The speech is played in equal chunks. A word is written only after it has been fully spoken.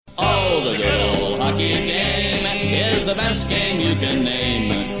hockey game is the best game you can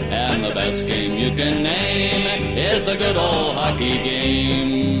name. And the best game you can name is the good old hockey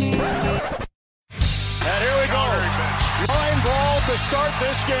game. And here we go. Line brawl to start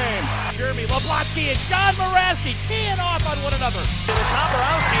this game. Jeremy Leblotsky and John Moraski teeing off on one another.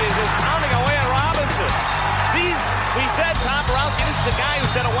 Toporowski is just pounding away at Robinson. We said Toporowski, this is a guy who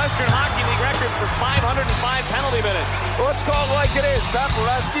set a Western Hockey League record for 505 penalty minutes. Let's call it like it is.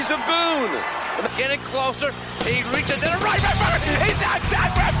 Toporowski's a goon. Getting closer, he reaches in a right back. He's not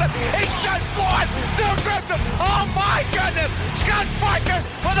Scott Grimson. He's just floored. Stu Grimson. Oh my goodness. Scott Parker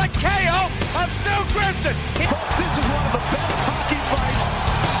for the KO of Stu Grimson. Folks, this is one of the best hockey fights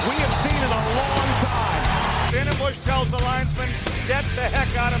we have seen in a long time. Bush tells the linesman, get the heck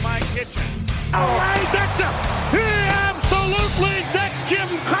out of my kitchen. Ray Dixon, he absolutely decked Jim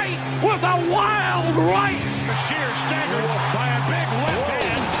Kite with a wild right. Sheer staggered by a big left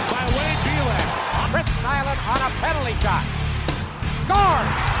hand by Wade Belak. Chris Nyland on a penalty shot. Score!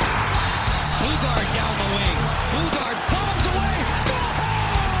 Blueguard down the wing. Blueguard pulls away. Score!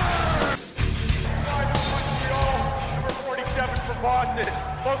 Number 47 for Boston.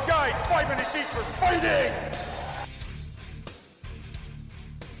 Those guys, 5 minutes each for fighting.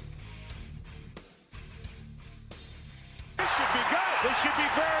 This should be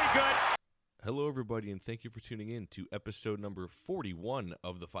very good. Hello, everybody, and thank you for tuning in to episode number 41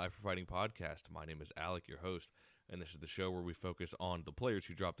 of the Five for Fighting podcast. My name is Alec, your host, and this is the show where we focus on the players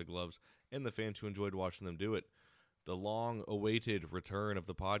who dropped the gloves and the fans who enjoyed watching them do it. The long-awaited return of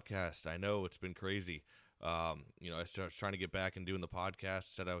the podcast. I know it's been crazy. I was trying to get back and doing the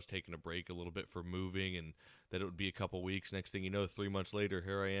podcast. Said I was taking a break a little bit for moving, and that it would be a couple weeks. Next thing you know, 3 months later,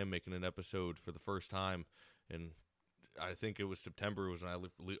 here I am making an episode for the first time, and I think it was September was when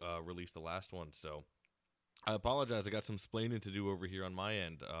I released the last one, so I apologize. I got some splaining to do over here on my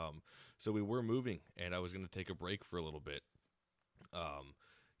end. So we were moving, and I was going to take a break for a little bit.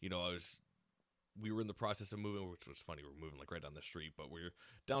 We were in the process of moving, which was funny. We're moving like right down the street, but we're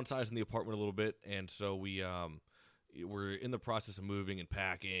downsizing the apartment a little bit, and so we're in the process of moving and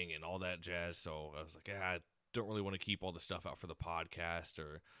packing and all that jazz. So I was like, I don't really want to keep all the stuff out for the podcast,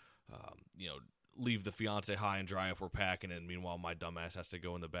 or leave the fiance high and dry if we're packing, and meanwhile my dumbass has to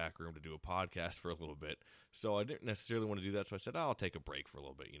go in the back room to do a podcast for a little bit. So I didn't necessarily want to do that, so I said, I'll take a break for a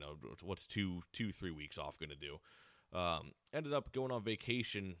little bit. What's 2-3 weeks off going to do? Ended up going on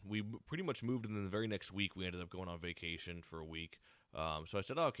vacation. We pretty much moved, and then the very next week we ended up going on vacation for a week. So I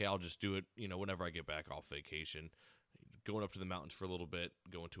said, okay, I'll just do it, whenever I get back off vacation. Going up to the mountains for a little bit,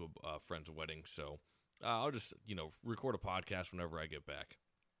 going to a friend's wedding. So I'll just, record a podcast whenever I get back.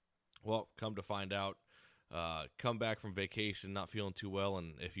 Well, come to find out, come back from vacation not feeling too well,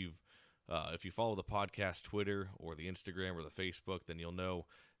 and if you follow the podcast Twitter or the Instagram or the Facebook, then you'll know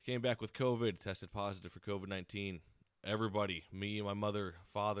came back with COVID, tested positive for COVID-19. Everybody, me, my mother,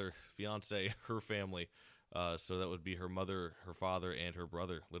 father, fiance, her family. So that would be her mother, her father, and her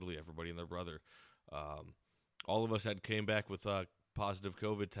brother. Literally everybody and their brother. All of us came back with positive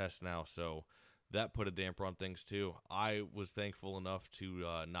COVID tests now, so that put a damper on things too. I was thankful enough to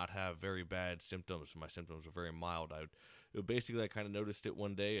not have very bad symptoms. My symptoms were very mild. I kind of noticed it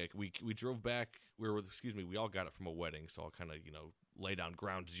one day. We drove back. We all got it from a wedding, so I'll kind of lay down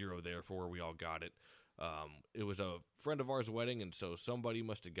ground zero there for where we all got it. It was a friend of ours' wedding, and so somebody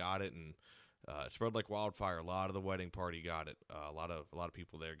must have got it, and it spread like wildfire. A lot of the wedding party got it. A lot of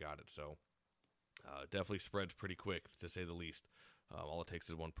people there got it. So definitely spreads pretty quick, to say the least. All it takes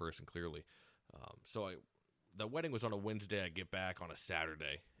is one person, clearly. The wedding was on a Wednesday. I get back on a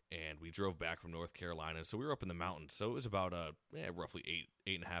Saturday, and we drove back from North Carolina. So we were up in the mountains. So it was about a roughly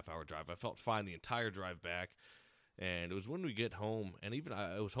 8.5 hour drive. I felt fine the entire drive back, and it was when we get home, and even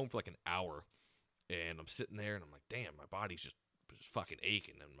I was home for like an hour, and I'm sitting there, and I'm like, damn, my body's just fucking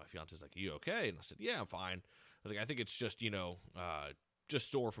aching. And my fiance's like, are you okay? And I said, yeah, I'm fine. I was like, I think it's just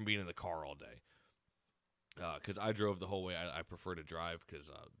just sore from being in the car all day. Because I drove the whole way. I prefer to drive because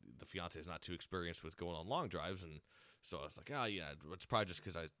the fiance is not too experienced with going on long drives, and so I was like, it's probably just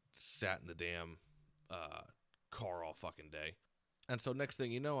because I sat in the damn car all fucking day. And so next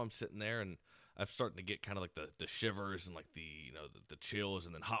thing you know, I'm sitting there, and I'm starting to get kind of like the shivers and like the chills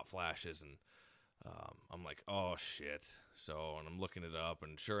and then hot flashes, and I'm like, oh shit. So, and I'm looking it up,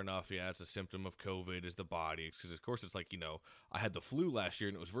 and sure enough, yeah, it's a symptom of COVID is the body. Because of course it's like, I had the flu last year,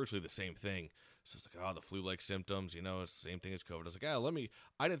 and it was virtually the same thing. So it's like, the flu-like symptoms, it's the same thing as COVID. I was like,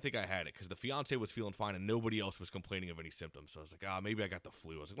 I didn't think I had it, because the fiance was feeling fine, and nobody else was complaining of any symptoms. So I was like, maybe I got the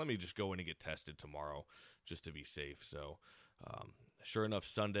flu. I was like, let me just go in and get tested tomorrow, just to be safe. So, sure enough,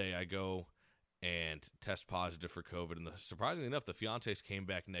 Sunday I go and test positive for COVID, and surprisingly enough, the fiance's came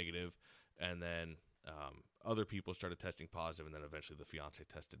back negative. And then other people started testing positive, and then eventually the fiance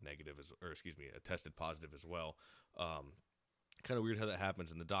tested tested positive as well. Kind of weird how that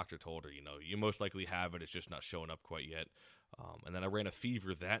happens, and the doctor told her, you most likely have it, it's just not showing up quite yet. And then I ran a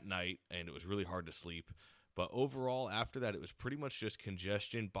fever that night, and it was really hard to sleep. But overall, after that, it was pretty much just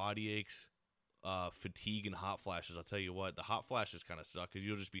congestion, body aches, fatigue, and hot flashes. I'll tell you what, the hot flashes kind of suck, because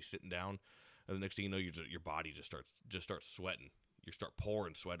you'll just be sitting down, and the next thing you know, your body just starts sweating. You start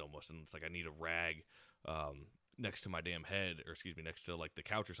pouring sweat almost, and it's like I need a rag next to my damn head, next to like the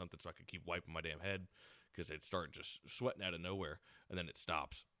couch or something, so I could keep wiping my damn head, because it'd start just sweating out of nowhere, and then it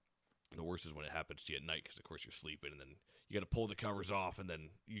stops. And the worst is when it happens to you at night, because of course you're sleeping, and then you got to pull the covers off, and then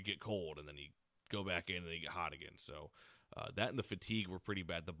you get cold, and then you go back in, and then you get hot again. So that and the fatigue were pretty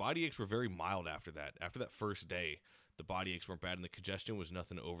bad. The body aches were very mild after that. After that first day, the body aches weren't bad, and the congestion was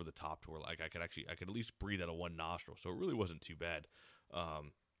nothing over the top to where like I could at least breathe out of one nostril, so it really wasn't too bad.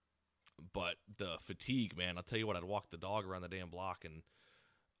 But the fatigue, man, I'll tell you what, I'd walk the dog around the damn block, and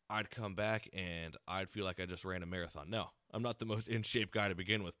I'd come back, and I'd feel like I just ran a marathon. No, I'm not the most in-shape guy to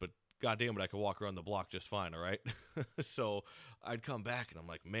begin with, but goddamn it, I could walk around the block just fine, all right? So I'd come back, and I'm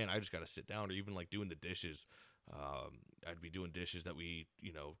like, man, I just got to sit down, or even like doing the dishes. I'd be doing dishes that we,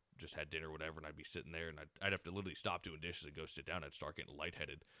 just had dinner or whatever, and I'd be sitting there, and I'd have to literally stop doing dishes and go sit down. I'd start getting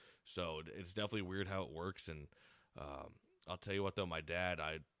lightheaded. So it's definitely weird how it works, and I'll tell you what, though, my dad,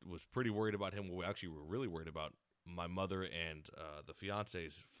 I was pretty worried about him. We actually were really worried about my mother and the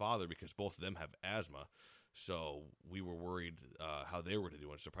fiance's father, because both of them have asthma. So we were worried how they were to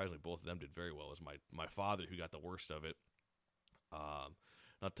do, and surprisingly, both of them did very well. It was my father who got the worst of it.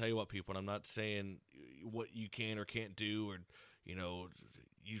 I'll tell you what, people, and I'm not saying what you can or can't do, or,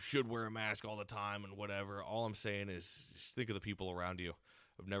 you should wear a mask all the time and whatever. All I'm saying is just think of the people around you.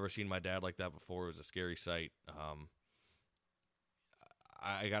 I've never seen my dad like that before. It was a scary sight.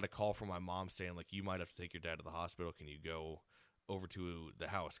 I got a call from my mom saying, like, you might have to take your dad to the hospital. Can you go over to the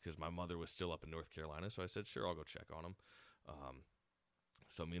house? Because my mother was still up in North Carolina. So I said, sure, I'll go check on him.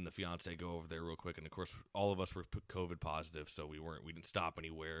 So me and the fiance go over there real quick. And, of course, all of us were COVID positive, so we didn't stop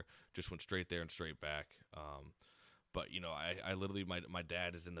anywhere. Just went straight there and straight back. But, I literally, my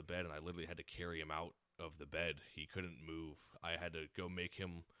dad is in the bed, and I literally had to carry him out of the bed. He couldn't move. I had to go make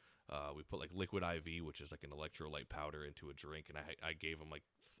him, we put like liquid IV, which is like an electrolyte powder, into a drink. And I gave him like,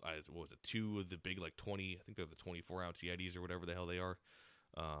 what was it, 2 of the big, like 20, I think they're the 24-ounce Yetis or whatever the hell they are,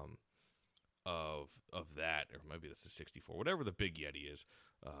 of that, or maybe that's the 64, whatever the big Yeti is.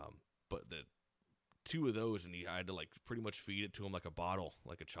 But the 2 of those, and I had to like pretty much feed it to him like a bottle,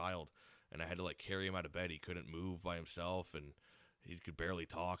 like a child. And I had to like carry him out of bed. He couldn't move by himself, and he could barely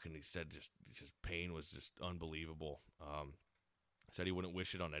talk. And he said just pain was just unbelievable. Said he wouldn't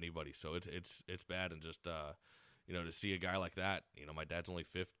wish it on anybody. So it's bad. And just, to see a guy like that, my dad's only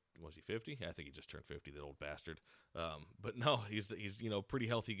 50. Was he 50? I think he just turned 50, that old bastard. But no, he's pretty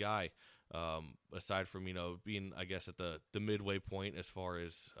healthy guy. Aside from, being, I guess, at the midway point as far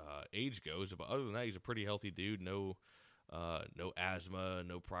as age goes. But other than that, he's a pretty healthy dude. No asthma,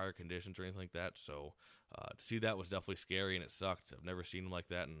 no prior conditions or anything like that. So to see that was definitely scary, and it sucked. I've never seen him like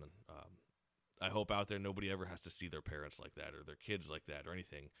that, and I hope out there nobody ever has to see their parents like that or their kids like that or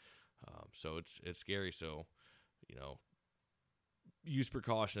anything. So it's scary. So, use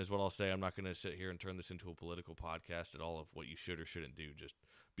precaution is what I'll say. I'm not going to sit here and turn this into a political podcast at all of what you should or shouldn't do. Just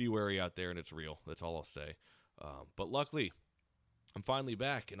be wary out there, and it's real. That's all I'll say. But luckily, I'm finally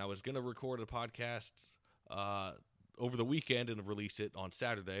back, and I was going to record a podcast over the weekend and release it on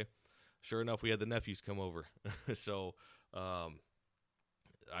Saturday. Sure enough, we had the nephews come over. So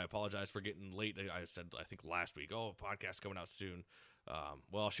I apologize for getting late. I said, I think last week, podcast coming out soon.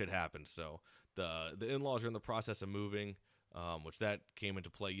 Well, shit happens. So the in-laws are in the process of moving, which that came into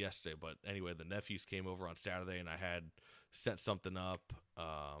play yesterday. But anyway, the nephews came over on Saturday, and I had set something up. And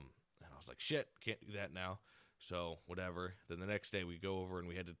I was like, shit, can't do that now. So whatever. Then the next day we go over, and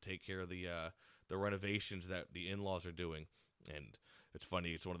we had to take care of the renovations that the in-laws are doing. And it's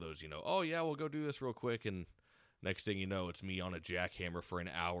funny. It's one of those, oh yeah, we'll go do this real quick. And next thing you know, it's me on a jackhammer for an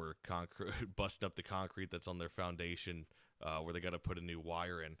hour, busting up the concrete that's on their foundation, where they got to put a new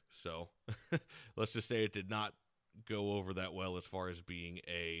wire in. So let's just say it did not go over that well as far as being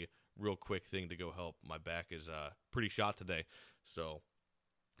a real quick thing to go help. My back is pretty shot today. So,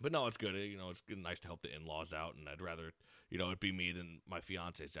 but no, it's good. It's nice to help the in-laws out, and I'd rather, it be me than my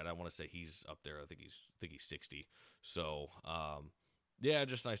fiance's dad. I want to say he's up there. I think he's 60. So, yeah,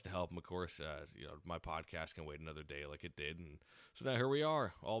 just nice to help him. Of course, my podcast can wait another day like it did. And so now here we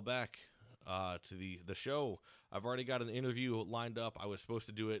are, all back to the show. I've already got an interview lined up. I was supposed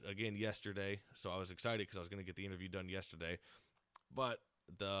to do it again yesterday, so I was excited because I was going to get the interview done yesterday. But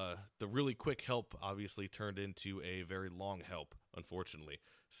the really quick help obviously turned into a very long help, unfortunately.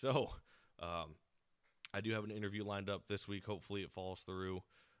 So I do have an interview lined up this week. Hopefully it falls through,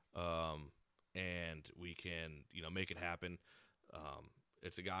 and we can make it happen.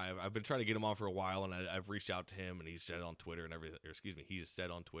 It's a guy I've been trying to get him on for a while, and I've reached out to him, and he's said on Twitter and everything. He's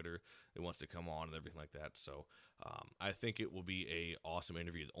said on Twitter he wants to come on and everything like that. So I think it will be a awesome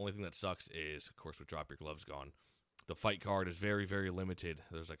interview. The only thing that sucks is, of course, with Drop Your Gloves gone, the fight card is very, very limited.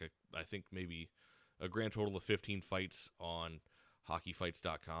 There's I think maybe a grand total of 15 fights on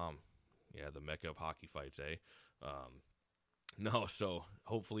hockeyfights.com. Yeah, the mecca of hockey fights, eh? No, so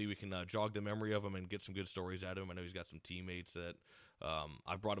hopefully we can jog the memory of him and get some good stories out of him. I know he's got some teammates that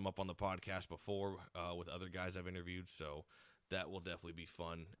I've brought him up on the podcast before with other guys I've interviewed, so that will definitely be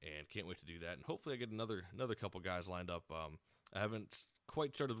fun, and can't wait to do that. And hopefully I get another couple guys lined up. I haven't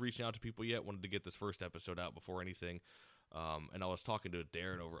quite started reaching out to people yet. Wanted to get this first episode out before anything, and I was talking to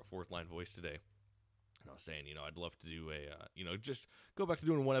Darren over at Fourth Line Voice today. And I was saying, I'd love to do just go back to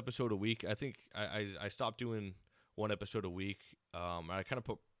doing one episode a week. I think I stopped doing one episode a week. I kind of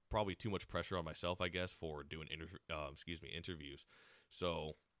put probably too much pressure on myself, I guess, for doing interviews.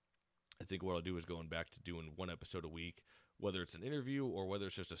 So I think what I'll do is going back to doing one episode a week, whether it's an interview or whether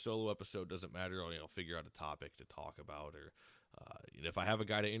it's just a solo episode, doesn't matter. I'll figure out a topic to talk about, or if I have a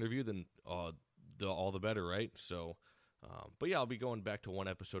guy to interview, then all the better, right? So, but yeah, I'll be going back to one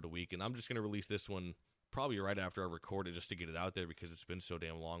episode a week, and I'm just gonna release this one probably right after I record it, just to get it out there because it's been so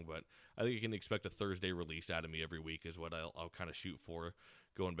damn long. But I think you can expect a Thursday release out of me every week is what I'll kind of shoot for,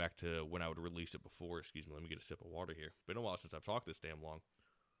 going back to when I would release it before. Excuse me, let me get a sip of water here. Been a while since I've talked this damn long.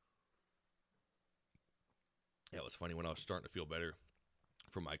 Yeah, it was funny when I was starting to feel better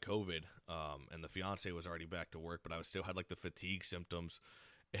from my COVID, and the fiance was already back to work, but I still had the fatigue symptoms,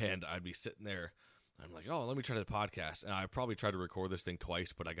 and I'd be sitting there. I'm like, oh, let me try the podcast. And I probably tried to record this thing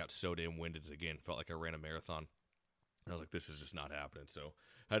twice, but I got so damn winded again. Felt like I ran a marathon. And I was like, this is just not happening. So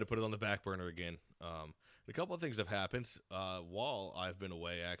I had to put it on the back burner again. A couple of things have happened while I've been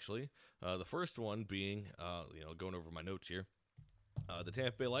away, actually. The first one being, going over my notes here, the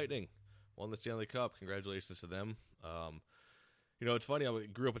Tampa Bay Lightning won the Stanley Cup. Congratulations to them. It's funny. I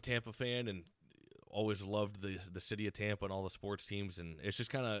grew up a Tampa fan and always loved the city of Tampa and all the sports teams, and it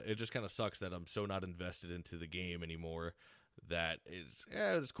just kind of sucks that I'm so not invested into the game anymore. That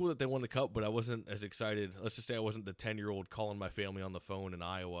it's cool that they won the cup, but I wasn't as excited. Let's just say I wasn't the 10-year-old calling my family on the phone in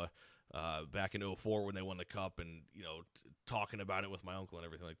Iowa back in 2004 when they won the cup, and talking about it with my uncle and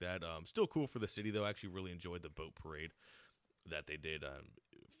everything like that. Still cool for the city though. I actually really enjoyed the boat parade that they did.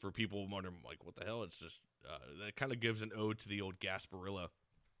 For people wondering what the hell, it's just that kind of gives an ode to the old Gasparilla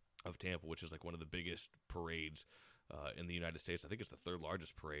of Tampa, which is one of the biggest parades in the United States. I think it's the third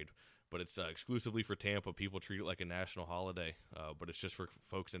largest parade, but it's exclusively for Tampa. People treat it like a national holiday, but it's just for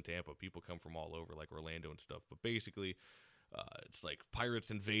folks in Tampa. People come from all over, like Orlando and stuff. But basically, it's like pirates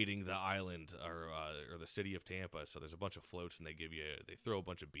invading the island or the city of Tampa. So there's a bunch of floats, and they throw a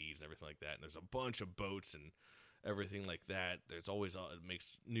bunch of beads and everything like that. And there's a bunch of boats and everything like that. There's always it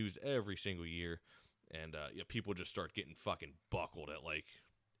makes news every single year, and people just start getting fucking buckled at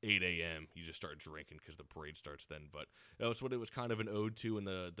 8 a.m. You just start drinking because the parade starts then. But that was what it was kind of an ode to in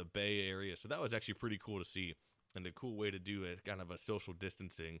the Bay Area. So that was actually pretty cool to see, and a cool way to do it, kind of a social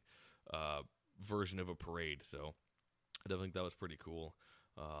distancing version of a parade. So I definitely think that was pretty cool.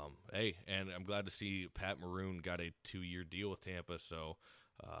 Hey, and I'm glad to see Pat Maroon got a 2-year deal with Tampa. So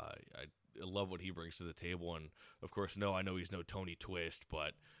I love what he brings to the table. And, of course, I know he's no Tony Twist,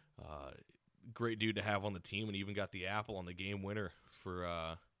 but great dude to have on the team, and even got the apple on the game winner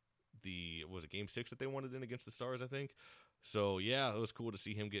for was it Game 6 that they wanted in against the Stars, I think. So, yeah, it was cool to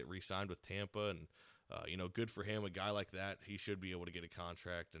see him get re-signed with Tampa, and, good for him. A guy like that, he should be able to get a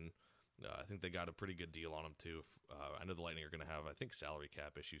contract, and I think they got a pretty good deal on him, too. I know the Lightning are going to have, I think, salary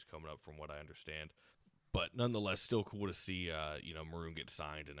cap issues coming up from what I understand. But nonetheless, still cool to see, Maroon get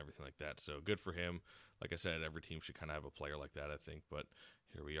signed and everything like that. So good for him. Like I said, every team should kind of have a player like that, I think. But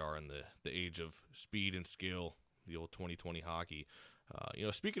here we are in the age of speed and skill, the old 2020 hockey.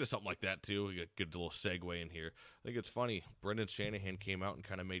 Speaking of something like that, too, we got a good little segue in here. I think it's funny. Brendan Shanahan came out and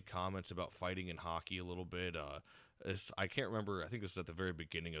kind of made comments about fighting in hockey a little bit. I can't remember. I think this was at the very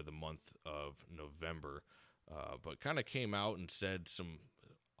beginning of the month of November. But kind of came out and said some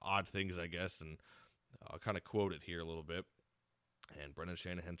odd things, I guess, and I'll kind of quote it here a little bit. And Brendan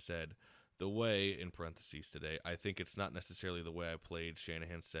Shanahan said, "The way," in parentheses today, "I think it's not necessarily the way I played."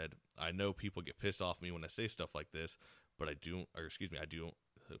 Shanahan said, "I know people get pissed off me when I say stuff like this, but I do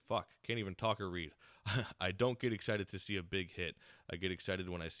can't even talk or read. I don't get excited to see a big hit. I get excited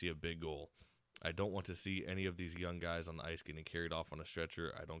when I see a big goal." I don't want to see any of these young guys on the ice getting carried off on a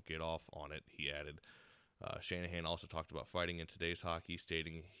stretcher. I don't get off on it, he added. Shanahan also talked about fighting in today's hockey,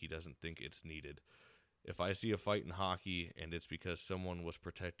 stating he doesn't think it's needed. If I see a fight in hockey and it's because someone was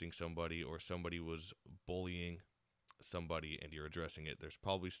protecting somebody or somebody was bullying somebody and you're addressing it, there's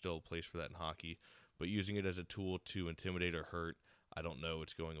probably still a place for that in hockey, but using it as a tool to intimidate or hurt, I don't know.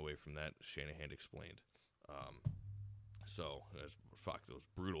 It's going away from that, Shanahan explained. So, it was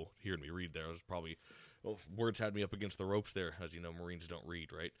brutal hearing me read there. It was probably, words had me up against the ropes there. As you know, Marines don't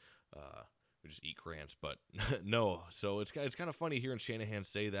read, right? We just eat crayons, but no. So it's kind of funny hearing Shanahan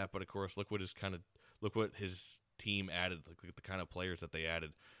say that, but of course, look what his team added, like the kind of players that they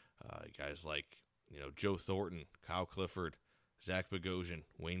added. Guys like, Joe Thornton, Kyle Clifford, Zach Bogosian,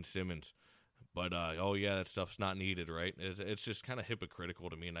 Wayne Simmons. But that stuff's not needed, right? It's just kind of hypocritical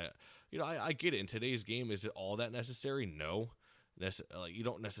to me, and I get it. In today's game, is it all that necessary? No, you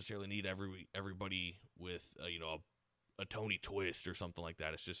don't necessarily need everybody with a Tony Twist or something like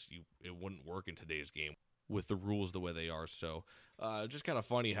that. It's just it wouldn't work in today's game with the rules the way they are. So just kind of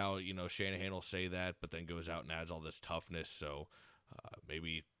funny how Shanahan will say that, but then goes out and adds all this toughness. So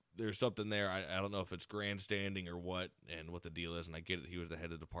maybe there's something there. I don't know if it's grandstanding or what the deal is, and I get it. He was the head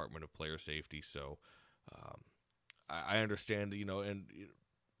of the Department of Player Safety, so I understand, and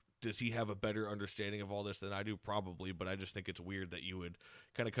does he have a better understanding of all this than I do? Probably, but I just think it's weird that you would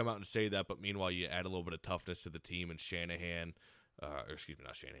kind of come out and say that, but meanwhile you add a little bit of toughness to the team, and Shanahan, not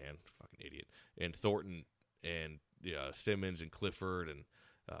Shanahan, fucking idiot, and Thornton, and Simmons, and Clifford, and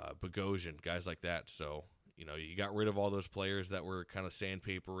Bogosian, guys like that, so... you got rid of all those players that were kind of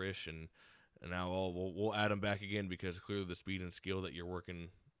sandpaper-ish, and now we'll add them back again because clearly the speed and skill that you're working,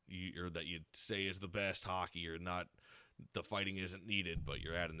 or that you say is the best hockey, or not, the fighting isn't needed, but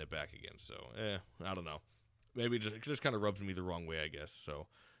you're adding it back again. So, I don't know. Maybe it just kind of rubs me the wrong way, I guess. So,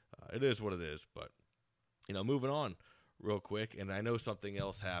 it is what it is. But, moving on real quick, and I know something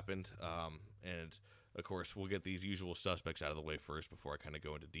else happened, and of course we'll get these usual suspects out of the way first before I kind of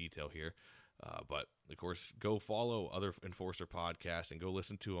go into detail here. But, of course, go follow other Enforcer podcasts and go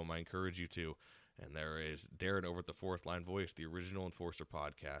listen to them. I encourage you to. And there is Darren over at the Fourth Line Voice, the original Enforcer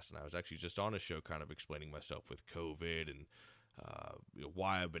podcast. And I was actually just on a show kind of explaining myself with COVID and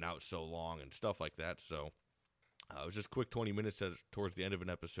why I've been out so long and stuff like that. So it was just a quick 20 minutes towards the end of an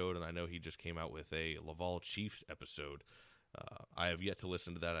episode. And I know he just came out with a Laval Chiefs episode. I have yet to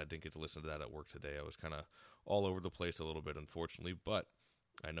listen to that. I didn't get to listen to that at work today. I was kind of all over the place a little bit, unfortunately. But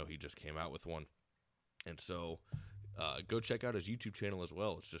I know he just came out with one. And so go check out his YouTube channel as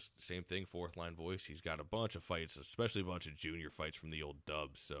well. It's just the same thing, Fourth Line Voice. He's got a bunch of fights, especially a bunch of junior fights from the old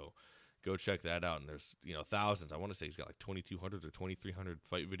dubs. So go check that out. And there's, thousands. I want to say he's got like 2,200 or 2,300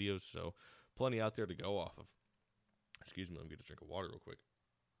 fight videos. So plenty out there to go off of. Excuse me, let me get a drink of water real quick.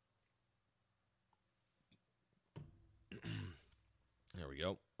 There we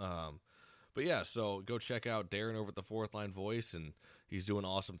go. But yeah, so go check out Darren over at the Fourth Line Voice, and he's doing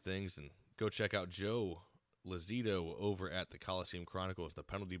awesome things. And go check out Joe Lazito over at the Coliseum Chronicles, the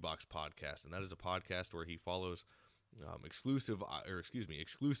Penalty Box podcast, and that is a podcast where he follows exclusively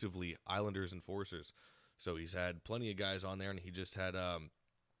Islanders enforcers. So he's had plenty of guys on there, and he just had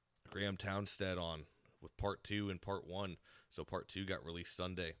Graham Townstead on with part 2 and part 1. So part 2 got released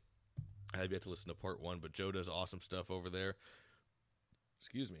Sunday. I have yet to listen to part 1, but Joe does awesome stuff over there.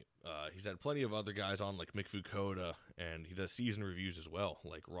 Excuse me. He's had plenty of other guys on, like Mick Fukuda, and he does season reviews as well,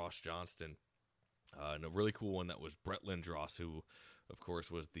 like Ross Johnston. And a really cool one that was Brett Lindros, who, of course,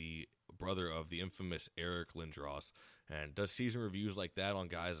 was the brother of the infamous Eric Lindros, and does season reviews like that on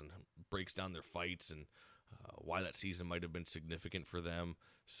guys and breaks down their fights and why that season might have been significant for them.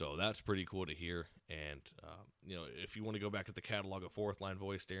 So that's pretty cool to hear. And, if you want to go back at the catalog of Fourth Line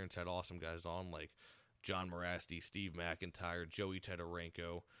Voice, Darren's had awesome guys on, like John Morasti, Steve McIntyre, Joey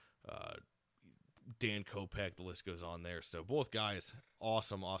Tedorenko, Dan Kopech, the list goes on there. So both guys,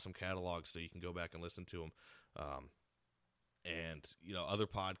 awesome catalogs, so you can go back and listen to them. And, other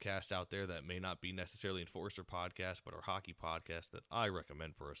podcasts out there that may not be necessarily Enforcer podcasts, but are hockey podcasts that I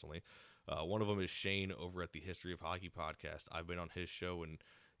recommend personally. One of them is Shane over at the History of Hockey podcast. I've been on his show, and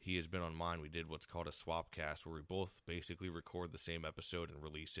he has been on mine. We did what's called a swap cast, where we both basically record the same episode and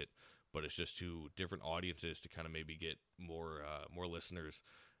release it, but it's just to different audiences to kind of maybe get more listeners,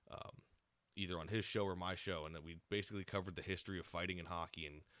 either on his show or my show. And then we basically covered the history of fighting in hockey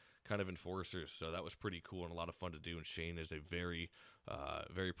and kind of enforcers. So that was pretty cool and a lot of fun to do. And Shane is a very,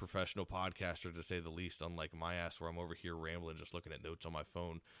 very professional podcaster, to say the least, unlike my ass, where I'm over here rambling, just looking at notes on my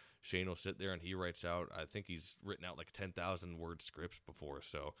phone. Shane will sit there and he writes out, I think he's written out like 10,000 word scripts before.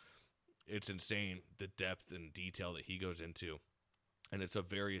 So it's insane the depth and detail that he goes into. and it's of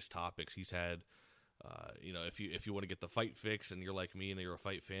various topics. He's had, if you want to get the fight fix and you're like me and you're a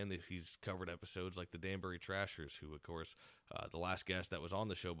fight fan, he's covered episodes like the Danbury Trashers, who, of course, the last guest that was on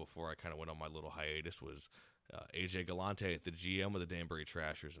the show before I kind of went on my little hiatus was AJ Galante, the GM of the Danbury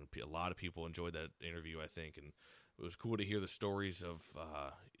Trashers, and a lot of people enjoyed that interview, I think, and it was cool to hear the stories of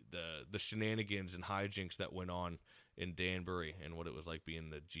the shenanigans and hijinks that went on in Danbury and what it was like being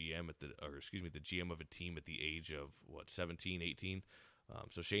the GM the GM of a team at the age of 17, 18.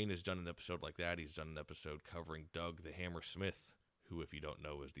 So Shane has done an episode like that. He's done an episode covering Doug the Hammer Smith, who, if you don't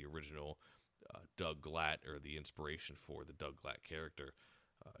know, is the original Doug Glatt, or the inspiration for the Doug Glatt character.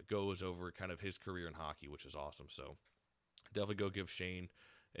 Goes over kind of his career in hockey, which is awesome. So definitely go give Shane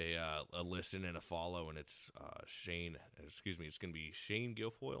a listen and a follow. And it's it's going to be Shane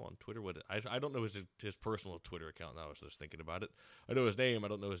Guilfoyle on Twitter. I don't know his personal Twitter account now. I was just thinking about it. I know his name. I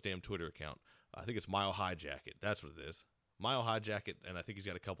don't know his damn Twitter account. I think it's Mile High Jacket. That's what it is. Mile High Jacket, and I think he's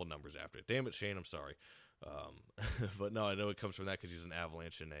got a couple numbers after it. Damn it, Shane, I'm sorry. But no, I know it comes from that because he's an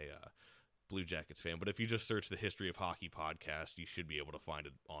Avalanche and a Blue Jackets fan. But if you just search the History of Hockey podcast, you should be able to find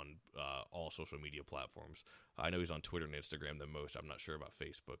it on all social media platforms. I know he's on Twitter and Instagram the most. I'm not sure about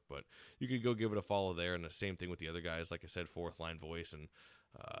Facebook, but you could go give it a follow there. And the same thing with the other guys. Like I said, Fourth Line Voice, and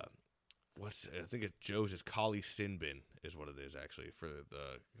I think Joe's is Collie Sinbin is what it is, actually,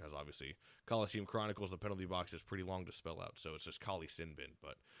 because obviously Coliseum Chronicles, the penalty box is pretty long to spell out, so it's just Collie Sinbin.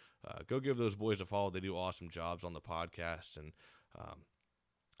 But go give those boys a follow. They do awesome jobs on the podcast, and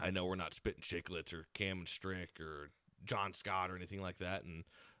I know we're not spitting chicklets or Cam and Strick or John Scott or anything like that, and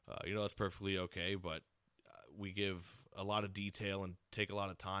that's perfectly okay, but we give a lot of detail and take a lot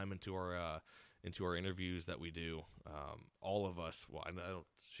of time into our interviews that we do. All of us, well,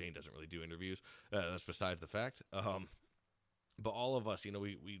 Shane doesn't really do interviews. That's besides the fact. But all of us,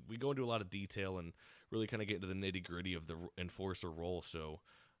 we go into a lot of detail and really kind of get into the nitty gritty of the enforcer role. So,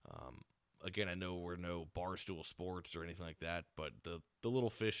 again, I know we're no Barstool Sports or anything like that, but the little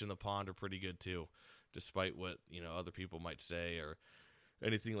fish in the pond are pretty good too, despite what, other people might say or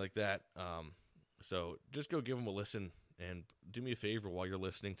anything like that. So just go give them a listen. And do me a favor while you're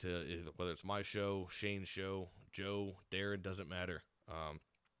listening to whether it's my show, Shane's show, Joe, Darren, doesn't matter.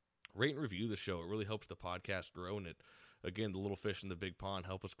 Rate and review the show. It really helps the podcast grow. And again, the little fish in the big pond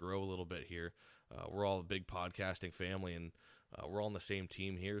help us grow a little bit here. We're all a big podcasting family, and we're all on the same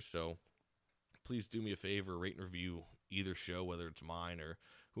team here. So please do me a favor, rate and review either show, whether it's mine or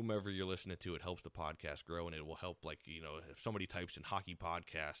whomever you're listening to. It helps the podcast grow, and it will help, if somebody types in hockey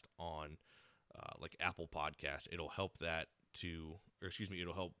podcast on like Apple Podcasts, it'll help that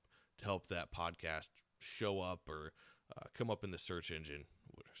it'll help that podcast show up or come up in the search engine.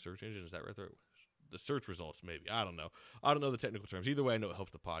 Search engine, is that right there? The search results, maybe. I don't know the technical terms. Either way, I know it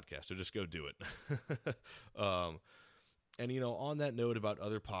helps the podcast, so just go do it. And on that note about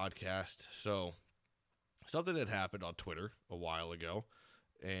other podcasts, so something that happened on Twitter a while ago,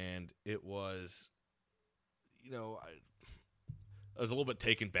 and it was, I was a little bit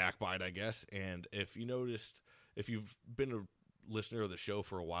taken back by it, I guess. And if you've been a listener of the show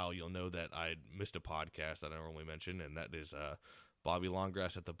for a while, you'll know that I missed a podcast that I normally mention, and that is Bobby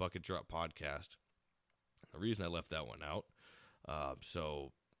Longgrass at the Bucket Drop Podcast. The reason I left that one out,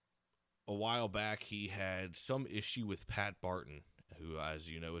 so a while back he had some issue with Pat Barton, who, as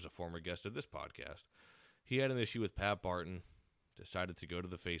you know, is a former guest of this podcast. He had an issue with Pat Barton, decided to go to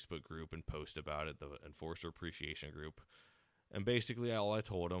the Facebook group and post about it, the Enforcer Appreciation Group. And basically all I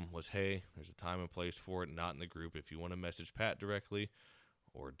told him was, hey, there's a time and place for it, not in the group. If you want to message Pat directly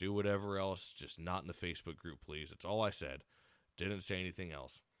or do whatever else, just not in the Facebook group, please. That's all I said. Didn't say anything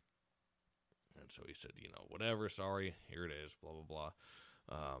else. And so he said, whatever, sorry, here it is, blah, blah,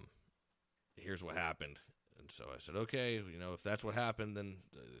 blah. Here's what happened. And so I said, okay, if that's what happened, then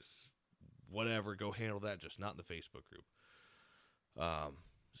whatever, go handle that, just not in the Facebook group.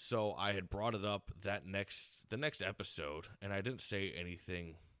 So I had brought it up the next episode, and I didn't say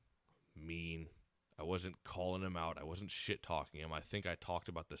anything mean. I wasn't calling him out. I wasn't shit-talking him. I think I talked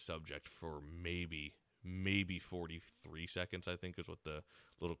about the subject for maybe 43 seconds, I think is what the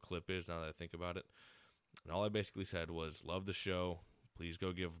little clip is now that I think about it. And all I basically said was, love the show. Please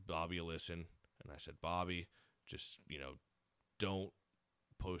go give Bobby a listen. And I said, Bobby, just, don't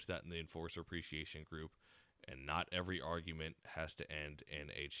post that in the Enforcer Appreciation Group. And not every argument has to end in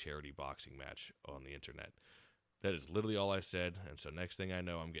a charity boxing match on the internet. That is literally all I said. And so next thing I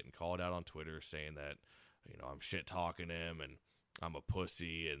know, I'm getting called out on Twitter saying that, I'm shit-talking him and I'm a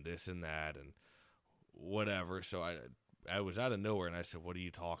pussy and this and that and whatever. So I was out of nowhere, and I said, what are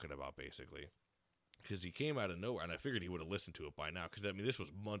you talking about, basically? Because he came out of nowhere, and I figured he would have listened to it by now. Because, this was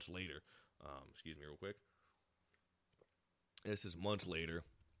months later. Excuse me real quick. This is months later,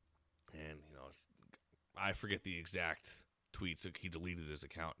 and, I forget the exact tweets. He deleted his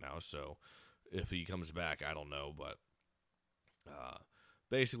account now, so if he comes back, I don't know, but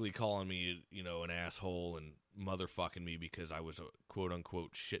basically calling me, an asshole and motherfucking me because I was,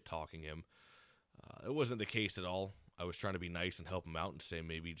 quote-unquote, shit-talking him. It wasn't the case at all. I was trying to be nice and help him out and say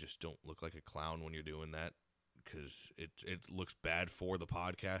maybe just don't look like a clown when you're doing that because it looks bad for the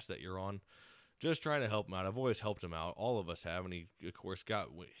podcast that you're on. Just trying to help him out. I've always helped him out. All of us have, and he, of course,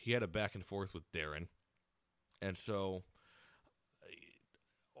 he had a back and forth with Darren. And so,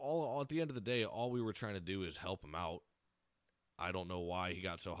 all at the end of the day, all we were trying to do is help him out. I don't know why he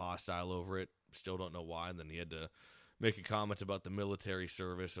got so hostile over it. Still don't know why. And then he had to make a comment about the military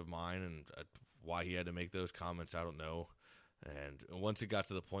service of mine, and why he had to make those comments, I don't know. And once it got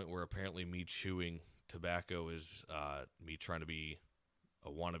to the point where apparently me chewing tobacco is me trying to be a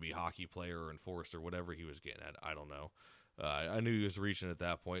wannabe hockey player or enforcer, whatever he was getting at, I don't know. I knew he was reaching at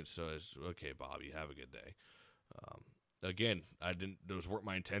that point, so it's okay, Bobby, have a good day. Again, those weren't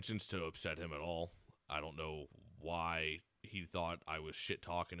my intentions to upset him at all. I don't know why he thought I was shit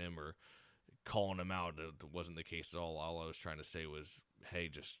talking him or calling him out. It wasn't the case at all. All I was trying to say was, hey,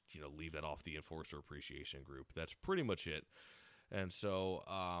 just, leave that off the Enforcer Appreciation Group. That's pretty much it. And so,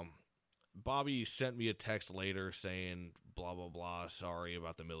 Bobby sent me a text later saying, blah, blah, blah, sorry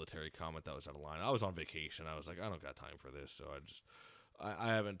about the military comment that was out of line. I was on vacation. I was like, I don't got time for this. So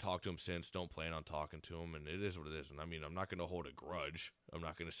I haven't talked to him since. Don't plan on talking to him. And it is what it is. And I mean, I'm not going to hold a grudge. I'm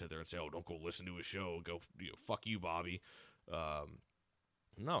not going to sit there and say, oh, don't go listen to his show. Go, fuck you, Bobby.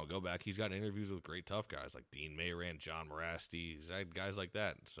 No, go back. He's got interviews with great tough guys like Dean Mayran, John Morasti. He's had guys like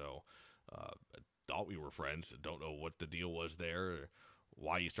that. So I thought we were friends. Don't know what the deal was there, or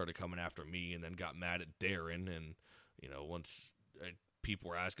why you started coming after me and then got mad at Darren. And, once people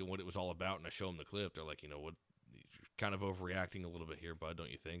were asking what it was all about and I show them the clip, they're like, what, you're kind of overreacting a little bit here, bud,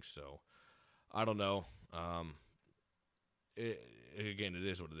 don't you think? So I don't know. Again, it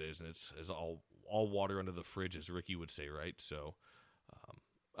is what it is, and it's all water under the fridge, as Ricky would say, right? So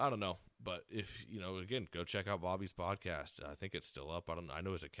I don't know, but if again, go check out Bobby's podcast. I think it's still up. I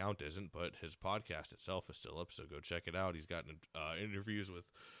know his account isn't, but his podcast itself is still up. So go check it out. He's gotten interviews with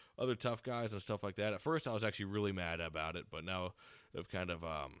other tough guys and stuff like that. At first, I was actually really mad about it, but now I've kind of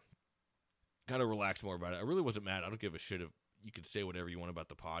relaxed more about it. I really wasn't mad. I don't give a shit if you can say whatever you want about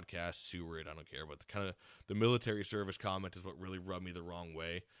the podcast, sewer it. I don't care. But the military service comment is what really rubbed me the wrong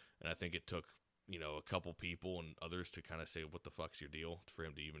way, and I think it took a couple people and others to kind of say, what the fuck's your deal, for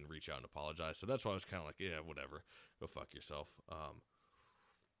him to even reach out and apologize. So that's why I was kind of like, yeah, whatever, go fuck yourself.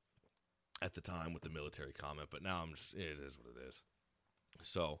 At the time with the military comment, but now I'm just, it is what it is.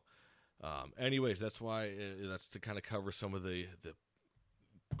 So, anyways, that's why, that's to kind of cover some of the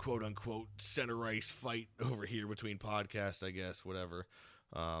quote unquote center ice fight over here between podcasts, I guess, whatever.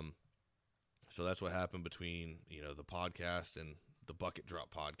 So that's what happened between, the podcast and the Bucket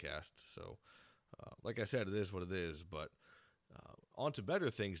Drop podcast. So, like I said, it is what it is, but on to better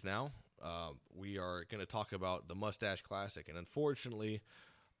things now. We are going to talk about the Mustache Classic, and unfortunately,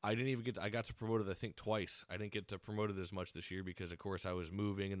 I got to promote it, I think, twice. I didn't get to promote it as much this year because, of course, I was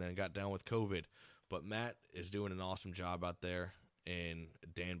moving and then got down with COVID, but Matt is doing an awesome job out there in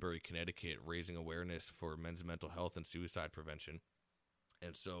Danbury, Connecticut, raising awareness for men's mental health and suicide prevention,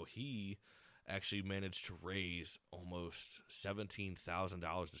 and so he actually managed to raise almost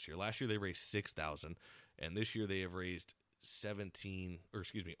 $17,000 this year. Last year they raised $6,000, and this year they have raised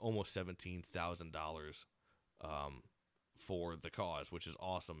almost $17,000 for the cause, which is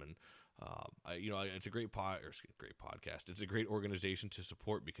awesome. And it's a great podcast. It's a great organization to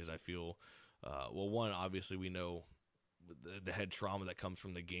support because I feel, one, obviously we know the head trauma that comes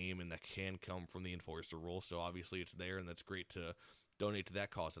from the game and that can come from the enforcer role. So obviously it's there, and that's great to donate to that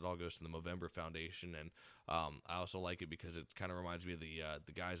cause. It all goes to the Movember Foundation, and I also like it because it kind of reminds me of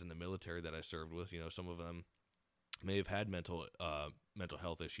the guys in the military that I served with. Some of them may have had mental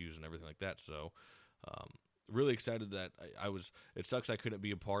health issues and everything like that. So really excited that I was. It sucks I couldn't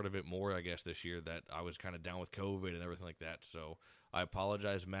be a part of it more, I guess, this year, that I was kind of down with COVID and everything like that. So I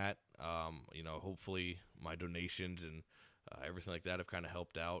apologize, Matt. Hopefully my donations and everything like that have kind of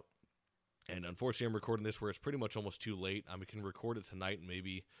helped out. And unfortunately, I'm recording this where it's pretty much almost too late. I can record it tonight, and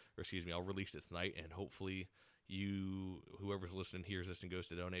I'll release it tonight, and hopefully whoever's listening hears this and goes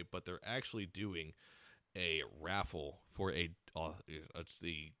to donate. But they're actually doing a raffle for it's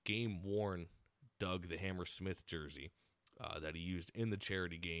the game-worn Doug the Hammer Smith jersey that he used in the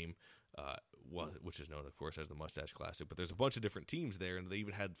charity game, which is known, of course, as the Mustache Classic. But there's a bunch of different teams there, and they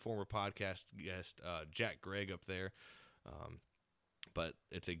even had former podcast guest Jack Gregg up there. But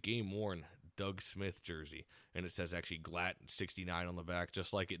it's a game-worn Doug Smith jersey, and it says actually Glatt 69 on the back,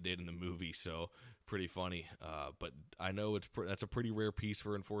 just like it did in the movie. So pretty funny. But I know that's a pretty rare piece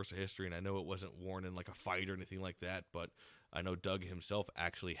for Enforcer history, and I know it wasn't worn in like a fight or anything like that. But I know Doug himself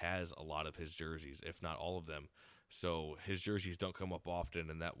actually has a lot of his jerseys, if not all of them. So his jerseys don't come up often,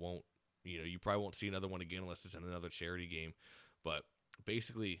 and that won't, you probably won't see another one again unless it's in another charity game. But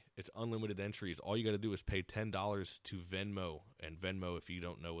basically, it's unlimited entries. All you got to do is pay $10 to Venmo. And Venmo, if you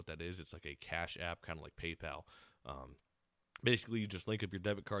don't know what that is, it's like a cash app, kind of like PayPal. Basically, you just link up your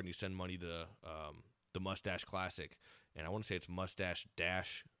debit card and you send money to the Mustache Classic. And I want to say it's Mustache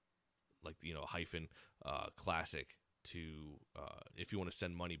Dash, like, hyphen Classic, to if you want to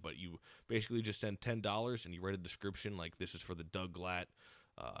send money. But you basically just send $10 and you write a description like, this is for the Doug Glatt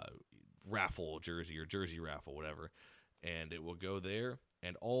raffle jersey or jersey raffle, whatever. And it will go there,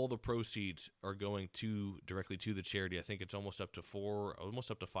 and all the proceeds are going directly to the charity. I think it's almost up to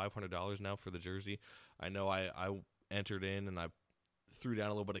 $500 now for the jersey. I know I entered in and I threw down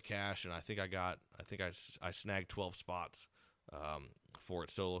a little bit of cash, and I think I snagged 12 spots for it.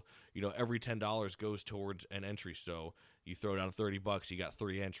 So every $10 goes towards an entry. So you throw down $30, you got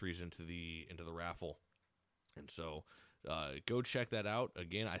 3 entries into the raffle, and so. Go check that out.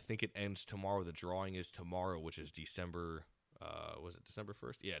 Again, I think it ends tomorrow. The drawing is tomorrow, which is December. Was it December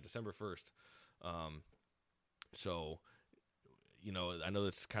 1st? Yeah, December 1st. So, I know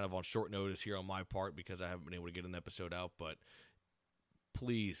it's kind of on short notice here on my part because I haven't been able to get an episode out, but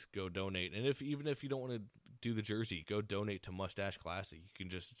please go donate. And even if you don't want to do the jersey, go donate to Mustache Classic. You can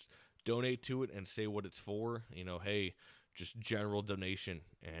just donate to it and say what it's for. Hey, just general donation,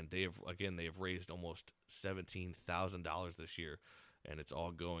 and they have raised almost $17,000 this year, and it's all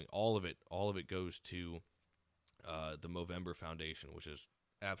of it goes to the Movember Foundation, which is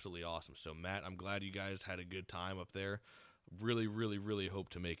absolutely awesome. So Matt, I'm glad you guys had a good time up there. Really, really, really hope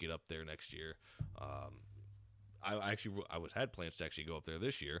to make it up there next year. I had plans to actually go up there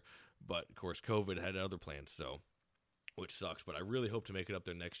this year, but of course COVID had other plans, which sucks, but I really hope to make it up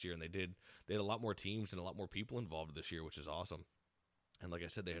there next year. And they had a lot more teams and a lot more people involved this year, which is awesome. And like I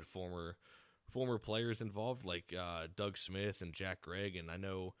said, they had former players involved, like Doug Smith and Jack Gregg. And I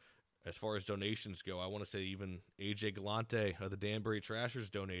know as far as donations go, I want to say even AJ Galante of the Danbury Trashers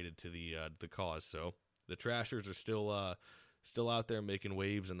donated to the cause. So the Trashers are still out there making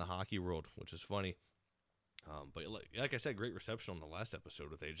waves in the hockey world, which is funny. But like I said, great reception on the last episode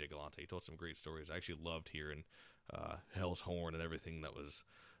with AJ Galante. He told some great stories. I actually loved hearing Hell's Horn and everything that was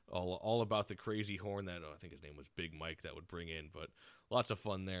all about the crazy horn that I think his name was Big Mike that would bring in. But lots of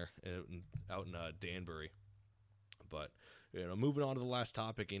fun there out in Danbury. But moving on to the last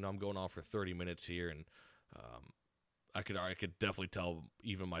topic, I'm going on for 30 minutes here, and I could definitely tell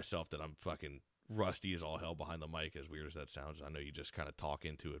even myself that I'm fucking rusty as all hell behind the mic, as weird as that sounds. I know you just kind of talk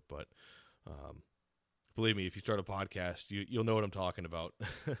into it, but believe me, if you start a podcast, you'll know what I'm talking about.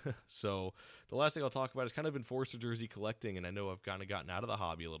 So the last thing I'll talk about is kind of Enforcer jersey collecting, and I know I've kind of gotten out of the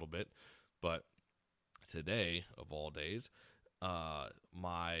hobby a little bit, but today, of all days, I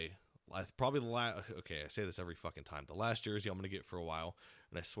say this every fucking time, the last jersey I'm going to get for a while,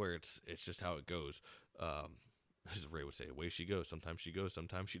 and I swear it's just how it goes. As Ray would say, away she goes. Sometimes she goes,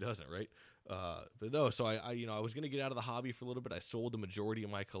 sometimes she doesn't, right? But no, so I was going to get out of the hobby for a little bit. I sold the majority of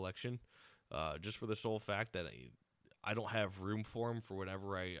my collection, just for the sole fact that I don't have room for them for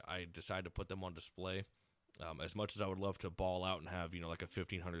whenever I decide to put them on display. As much as I would love to ball out and have, like a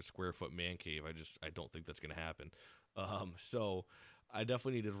 1,500 square foot man cave, I don't think that's going to happen. So I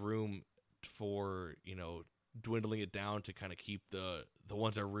definitely needed room for, dwindling it down to kind of keep the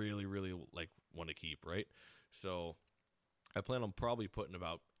ones I really, really want to keep, right? So I plan on probably putting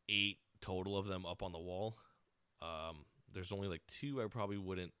about 8 total of them up on the wall. There's only 2 I probably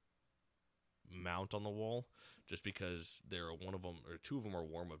wouldn't mount on the wall, just because 2 of them are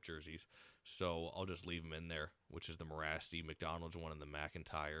warm-up jerseys. So I'll just leave them in there, which is the Morasti McDonald's one and the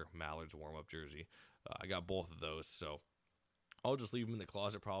McIntyre Mallards warm-up jersey. I got both of those, so I'll just leave them in the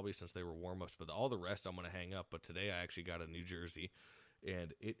closet probably, since they were warm-ups. But all the rest I'm going to hang up. But today I actually got a new jersey,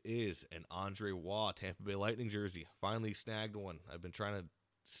 and it is an Andre Waugh Tampa Bay Lightning jersey. Finally snagged one. I've been trying to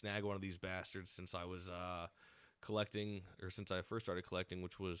snag one of these bastards since I was collecting, or since I first started collecting,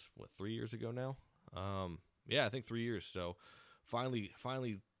 which was 3 years ago now. I think 3 years. So finally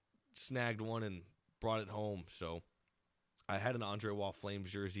snagged one and brought it home. So I had an Andre Waugh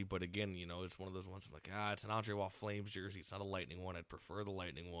Flames jersey, but again, it's one of those ones I'm like, it's an Andre Waugh Flames jersey. It's not a Lightning one. I'd prefer the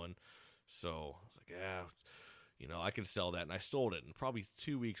Lightning one. So I was like, I can sell that. And I sold it. And probably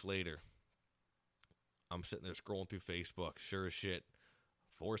 2 weeks later, I'm sitting there scrolling through Facebook. Sure as shit,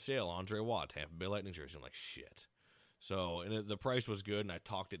 for sale, Andre Waugh Tampa Bay Lightning jersey. I'm like, shit. So, and the price was good, and I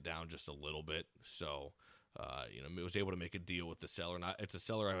talked it down just a little bit. So, I was able to make a deal with the seller. And it's a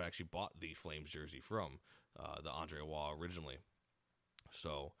seller I've actually bought the Flames jersey from, the Andre Waugh originally.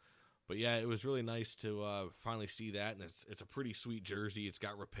 So, but yeah, it was really nice to finally see that, and it's a pretty sweet jersey. It's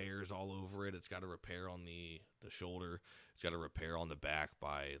got repairs all over it. It's got a repair on the shoulder. It's got a repair on the back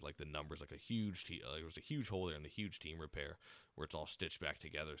by like the numbers, like a huge there was a huge hole there in the huge team repair where it's all stitched back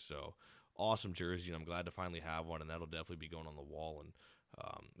together. So awesome jersey, and I'm glad to finally have one, and that'll definitely be going on the wall. And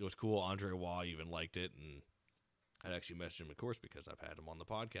it was cool. Andre Waugh even liked it, and I'd actually messaged him, of course, because I've had him on the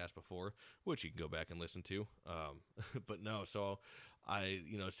podcast before, which you can go back and listen to. But no, so I,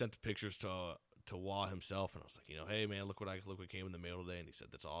 sent the pictures to Waugh himself, and I was like, hey man, look what came in the mail today, and he said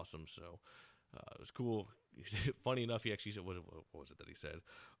that's awesome. So it was cool. He said, funny enough, he actually said, what was it that he said?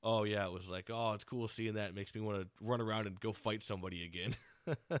 Oh yeah, it was like, oh, it's cool seeing that. It makes me want to run around and go fight somebody again.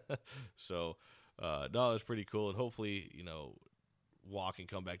 So no, it was pretty cool, and hopefully, Waugh can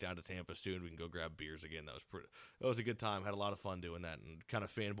come back down to Tampa soon. We can go grab beers again. That was a good time. Had a lot of fun doing that, and kind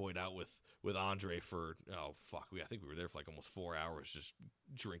of fanboyed out with Andre for I think we were there for like almost 4 hours just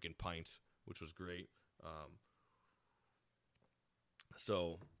drinking pints, which was great.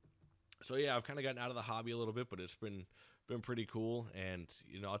 So yeah, I've kind of gotten out of the hobby a little bit, but it's been pretty cool. And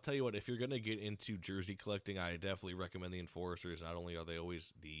I'll tell you what, if you're gonna get into jersey collecting, I definitely recommend the Enforcers. Not only are they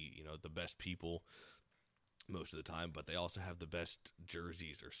always the best people most of the time, but they also have the best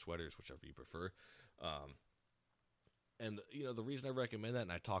jerseys or sweaters, whichever you prefer. And the reason I recommend that,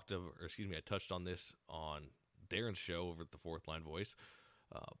 and I touched on this on Darren's show over at the Fourth Line Voice.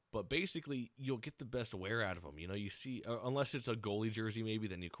 But basically, you'll get the best wear out of them. You see, unless it's a goalie jersey, maybe,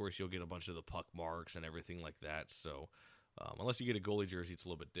 then of course you'll get a bunch of the puck marks and everything like that. So, unless you get a goalie jersey, it's a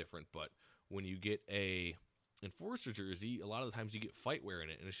little bit different. But when you get a Enforcer jersey, a lot of the times you get fight wear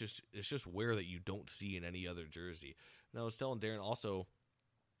in it, and it's just wear that you don't see in any other jersey. And I was telling Darren also,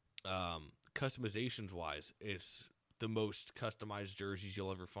 customizations wise, it's the most customized jerseys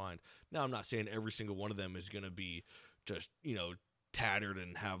you'll ever find. Now, I'm not saying every single one of them is going to be just tattered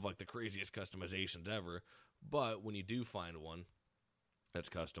and have like the craziest customizations ever, but when you do find one that's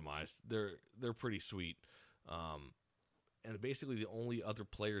customized, they're pretty sweet. And basically the only other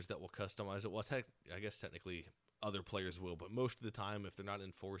players that will customize it, well, I guess technically other players will, but most of the time, if they're not an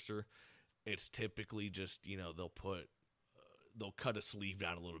Enforcer, it's typically just, they'll cut a sleeve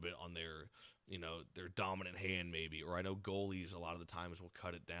down a little bit on their dominant hand maybe, or I know goalies a lot of the times will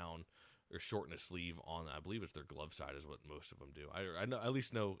cut it down or shorten a sleeve on, I believe it's their glove side is what most of them do. I know, at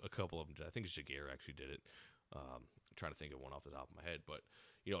least know a couple of them did. I think Jaguar actually did it. I'm trying to think of one off the top of my head, but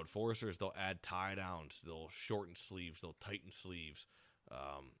Enforcers, they'll add tie downs, they'll shorten sleeves, they'll tighten sleeves,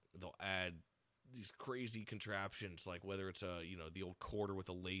 they'll add these crazy contraptions, like whether it's the old quarter with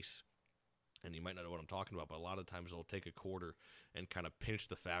a lace, and you might not know what I'm talking about, but a lot of times they'll take a quarter and kind of pinch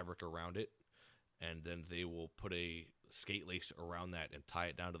the fabric around it, and then they will put a skate lace around that and tie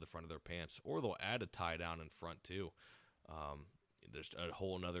it down to the front of their pants, or they'll add a tie down in front too. There's a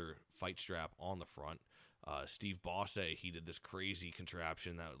whole another fight strap on the front. Steve Bosse, he did this crazy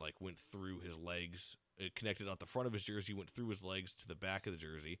contraption that went through his legs. It connected at the front of his jersey, went through his legs to the back of the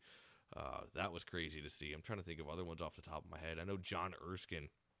jersey. That was crazy to see. I'm trying to think of other ones off the top of my head. I know John Erskine.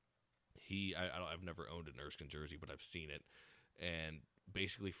 I've never owned an Erskine jersey, but I've seen it. And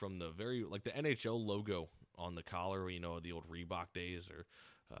basically from the the NHL logo on the collar, the old Reebok days, or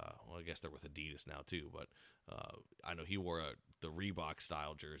I guess they're with Adidas now too, but I know he wore the Reebok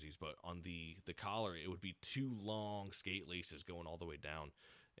style jerseys, but on the collar, it would be two long skate laces going all the way down,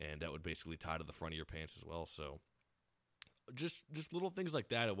 and that would basically tie to the front of your pants as well. So just little things like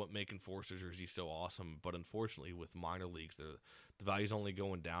that are what make Enforcer jerseys so awesome. But unfortunately, with minor leagues, the value's only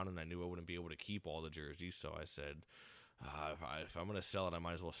going down, and I knew I wouldn't be able to keep all the jerseys, so I said, if I'm going to sell it, I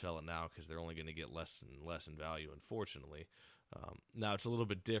might as well sell it now, because they're only going to get less and less in value, unfortunately. Now, it's a little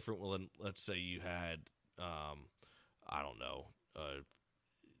bit different. Well, let's say you had, I don't know,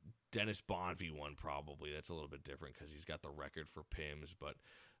 Dennis Bonvie one probably. That's a little bit different because he's got the record for PIMS, but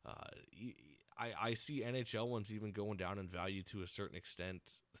I see NHL ones even going down in value to a certain extent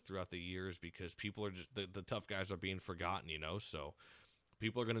throughout the years, because people are just, the tough guys are being forgotten, so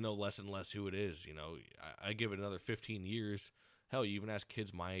people are going to know less and less who it is. I give it another 15 years. Hell, you even ask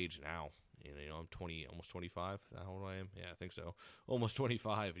kids my age now. I'm 20, almost 25. Is that how old I am? Yeah, I think so. Almost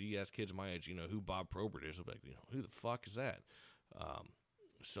 25. You ask kids my age, who Bob Probert is. They'll be like, who the fuck is that?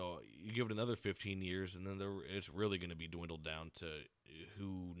 So you give it another 15 years, and then it's really going to be dwindled down to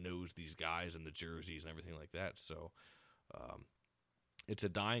who knows these guys and the jerseys and everything like that. So it's a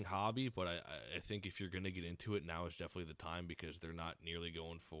dying hobby, but I think if you're going to get into it, now is definitely the time, because they're not nearly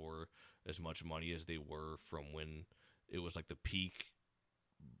going for as much money as they were from when it was like the peak,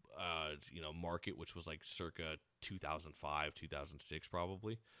 market, which was like circa 2005, 2006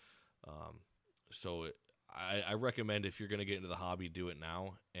 probably. So I recommend if you're going to get into the hobby, do it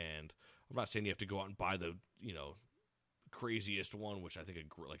now. And I'm not saying you have to go out and buy the, craziest one, which I think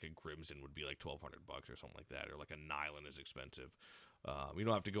like a Grimson would be like $1,200 or something like that, or like a Nylon is expensive. You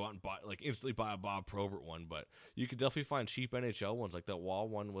don't have to go out and instantly buy a Bob Probert one, but you could definitely find cheap NHL ones. Like that Wall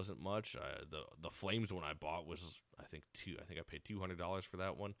one wasn't much. The Flames one I bought was I think I paid $200 for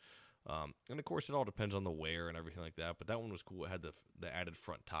that one. And of course it all depends on the wear and everything like that. But that one was cool. It had the added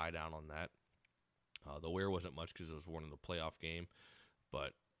front tie down on that. The wear wasn't much because it was worn in the playoff game,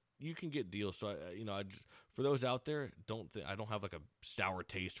 but you can get deals. So for those out there, I don't have like a sour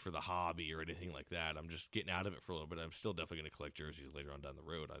taste for the hobby or anything like that. I'm just getting out of it for a little bit. I'm still definitely going to collect jerseys later on down the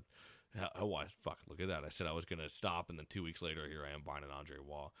road. Look at that. I said I was going to stop, and then 2 weeks later, here I am buying an Andre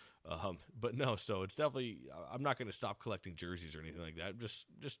Wall. But no, so it's definitely, I'm not going to stop collecting jerseys or anything like that. I'm just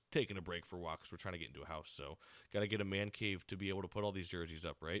taking a break for a while because we're trying to get into a house. So got to get a man cave to be able to put all these jerseys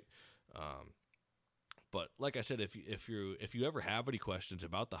up, right? But like I said, if you ever have any questions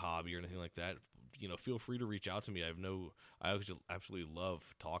about the hobby or anything like that, feel free to reach out to me. I absolutely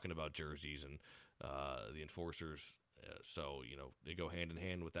love talking about jerseys and the Enforcers. So they go hand in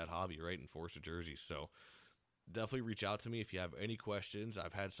hand with that hobby, right? Enforcer jerseys. So definitely reach out to me if you have any questions.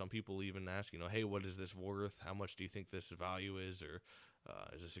 I've had some people even ask, hey, what is this worth? How much do you think this value is? Or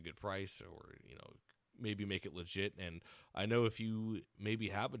is this a good price? Or maybe make it legit. And I know if you maybe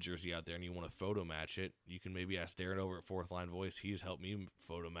have a jersey out there and you want to photo match it, you can maybe ask Darren over at Fourth Line Voice. He's helped me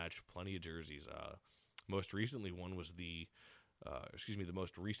photo match plenty of jerseys. Most recently one was the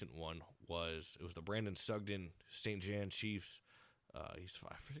most recent one was the Brandon Sugden St. Jan Chiefs. I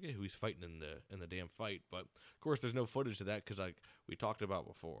forget who he's fighting in the damn fight, but of course there's no footage of that because like we talked about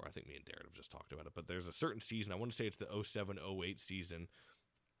before. I think me and Darren have just talked about it, but there's a certain season. I want to say it's the 07-08 season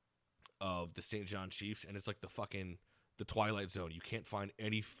of the St. John Chiefs, and it's like the Twilight Zone. You can't find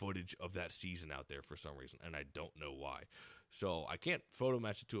any footage of that season out there for some reason, and I don't know why. So I can't photo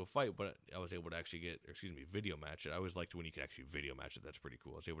match it to a fight, but I was able to actually video match it. I always liked when you could actually video match it. That's pretty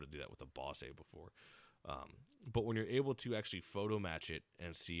cool. I was able to do that with a Boss A before. But when you're able to actually photo match it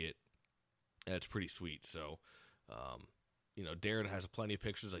and see it, that's pretty sweet. So, Darren has plenty of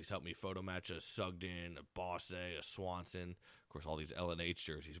pictures. He's helped me photo match a Sugden, a Boss A, a Swanson, of course, all these LNH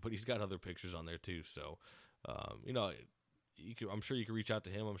jerseys, but he's got other pictures on there too. So, I'm sure you can reach out to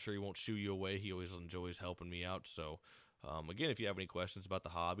him. I'm sure he won't shoo you away. He always enjoys helping me out. So, again, if you have any questions about the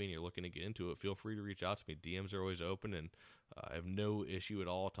hobby and you're looking to get into it, feel free to reach out to me. DMs are always open, and I have no issue at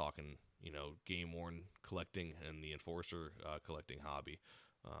all talking, game-worn collecting and the Enforcer collecting hobby.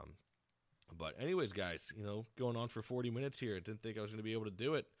 But anyways, guys, going on for 40 minutes here. I didn't think I was going to be able to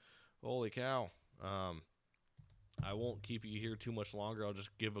do it. Holy cow. I won't keep you here too much longer. I'll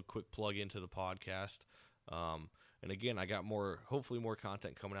just give a quick plug into the podcast. And again, I got hopefully more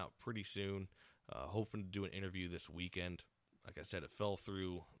content coming out pretty soon. Hoping to do an interview this weekend. Like I said, it fell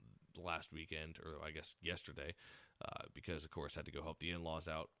through last weekend, or I guess yesterday, because, of course, I had to go help the in-laws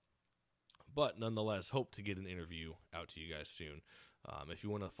out. But nonetheless, hope to get an interview out to you guys soon. If you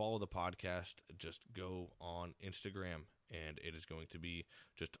want to follow the podcast, just go on Instagram, and it is going to be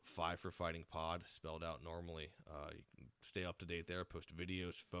just 5 for Fighting Pod, spelled out normally. You can stay up to date there, post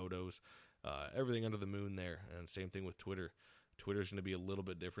videos, photos, everything under the moon there. And same thing with Twitter. Twitter's going to be a little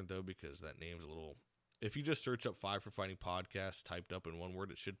bit different, though, because that name's a little... If you just search up 5 for Fighting Podcast, typed up in one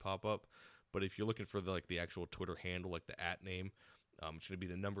word, it should pop up. But if you're looking for the actual Twitter handle, like the @ name, it's going to be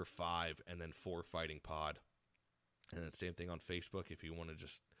the number 5 and then 4 Fighting Pod. And then same thing on Facebook. If you want to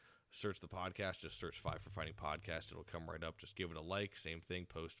just search the podcast, just search 5 for Fighting Podcast. It'll come right up. Just give it a like. Same thing.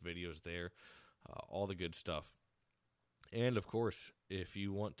 Post videos there. All the good stuff. And, of course, if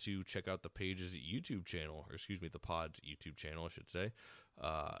you want to check out the page's YouTube channel, the pod's YouTube channel, I should say.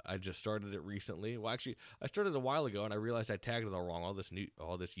 I just started it recently. Well, actually, I started a while ago, and I realized I tagged it all wrong. All this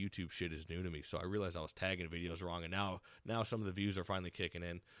YouTube shit is new to me, so I realized I was tagging videos wrong, and now some of the views are finally kicking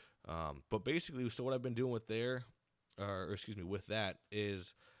in. But basically, so what I've been doing with that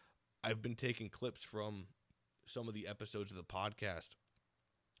is I've been taking clips from some of the episodes of the podcast,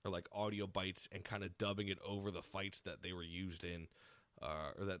 or like audio bites, and kind of dubbing it over the fights that they were used in,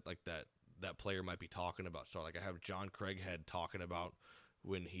 or that player might be talking about. So like I have John Craighead talking about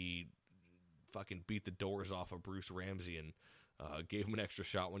when he fucking beat the doors off of Bruce Ramsey and gave him an extra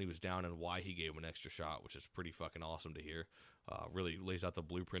shot when he was down, and why he gave him an extra shot, which is pretty fucking awesome to hear. Really lays out the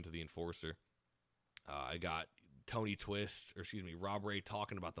blueprint of the Enforcer. I got Rob Ray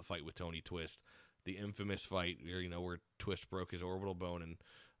talking about the fight with Tony Twist, the infamous fight where Twist broke his orbital bone, and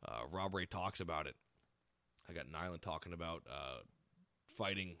Rob Ray talks about it. I got Nyland talking about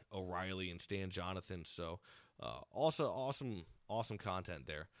fighting O'Reilly and Stan Jonathan. So also awesome content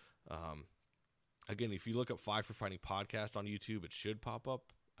there. Again, if you look up Five for Fighting podcast on YouTube, it should pop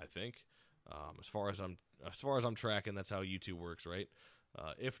up, I think. As far as I'm tracking, that's how YouTube works, right?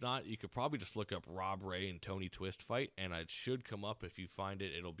 If not, you could probably just look up Rob Ray and Tony Twist fight, and it should come up. If you find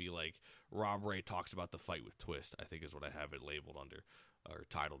it, it'll be like Rob Ray talks about the fight with Twist, I think is what I have it labeled under or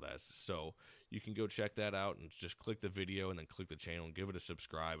titled as. So you can go check that out and just click the video and then click the channel and give it a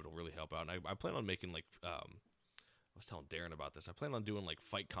subscribe. It'll really help out. And I plan on making like I was telling Darren about this. I plan on doing like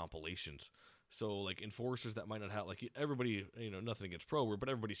fight compilations. So like enforcers that might not have, like, everybody, nothing against Probert, but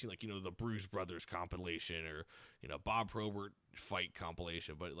everybody's seen like, the Bruise Brothers compilation or, Bob Probert fight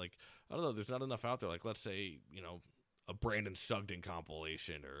compilation. But like, I don't know, there's not enough out there. Like, let's say, a Brandon Sugden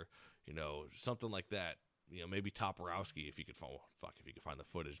compilation or, something like that. Maybe Toporowski, if you could find the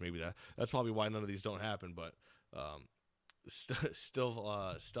footage. Maybe that's probably why none of these don't happen. But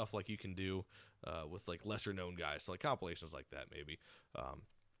still stuff like you can do with like lesser known guys. So like compilations like that maybe.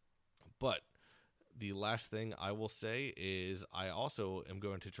 But the last thing I will say is I also am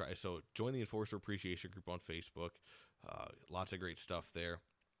going to try. So join the Enforcer Appreciation Group on Facebook. Lots of great stuff there.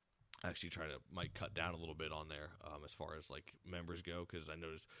 I actually might cut down a little bit on there as far as like members go, because I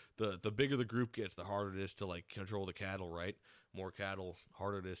noticed the bigger the group gets, the harder it is to like control the cattle, right? More cattle,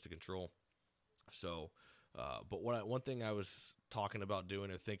 harder it is to control. So, but one thing I was talking about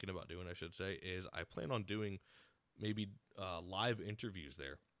doing or thinking about doing, I should say, is I plan on doing maybe live interviews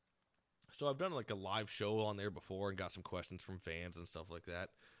there. So I've done like a live show on there before and got some questions from fans and stuff like that.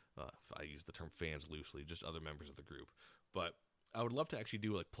 I use the term fans loosely, just other members of the group. But I would love to actually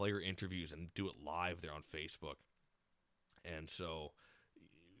do like player interviews and do it live there on Facebook. And so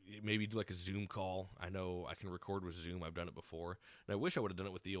maybe do like a Zoom call. I know I can record with Zoom. I've done it before. And I wish I would have done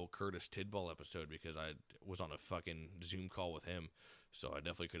it with the old Curtis Tidball episode, because I was on a fucking Zoom call with him. So I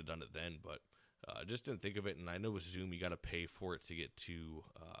definitely could have done it then, but I just didn't think of it. And I know with Zoom, you got to pay for it to get to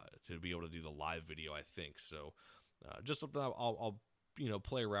be able to do the live video, I think. So just something I'll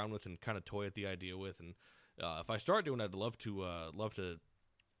play around with and kind of toy at the idea with. And if I start doing it, I'd love to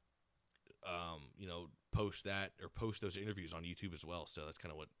post that or post those interviews on YouTube as well. So that's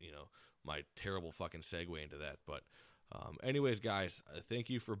kind of what, my terrible fucking segue into that. But anyways, guys,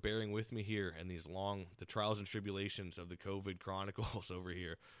 thank you for bearing with me here and the trials and tribulations of the COVID Chronicles over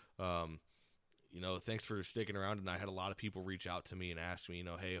here. Thanks for sticking around. And I had a lot of people reach out to me and ask me,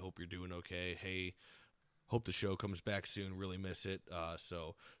 hey, I hope you're doing okay. Hey, hope the show comes back soon. Really miss it.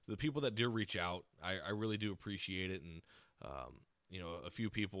 So the people that do reach out, I really do appreciate it. And, a few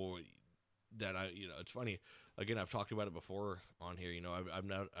people that it's funny. Again, I've talked about it before on here.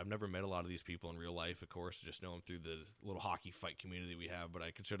 I've never met a lot of these people in real life, of course. Just know them through the little hockey fight community we have, but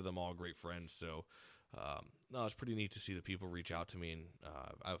I consider them all great friends. So, no, it's pretty neat to see the people reach out to me.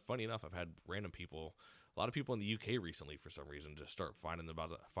 And funny enough, I've had random people, a lot of people in the UK recently for some reason, just start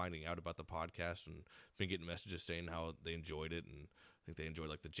finding out about the podcast and been getting messages saying how they enjoyed it. And I think they enjoyed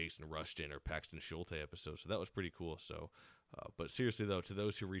like the Jason Rushton or Paxton Schulte episode. So that was pretty cool. So, but seriously though, to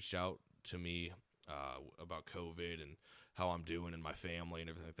those who reached out to me about COVID and how I'm doing and my family and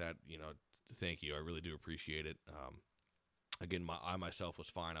everything like that, thank you. I really do appreciate it. Again, I myself was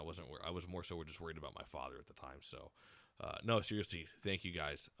fine. I was more so just worried about my father at the time. So, no, seriously, thank you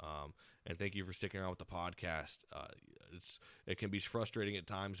guys. And thank you for sticking around with the podcast. It can be frustrating at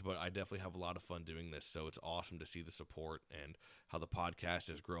times, but I definitely have a lot of fun doing this. So it's awesome to see the support and how the podcast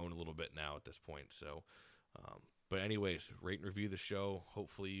has grown a little bit now at this point. So, but anyways, rate and review the show.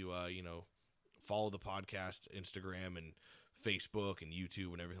 Hopefully you, follow the podcast, Instagram and Facebook and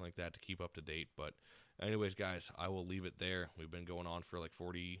YouTube and everything like that to keep up to date. But anyways, guys, I will leave it there. We've been going on for like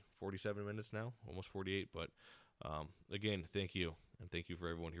 47 minutes now, almost 48. But again, thank you. And thank you for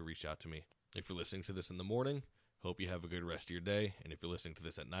everyone who reached out to me. If you're listening to this in the morning, hope you have a good rest of your day. And if you're listening to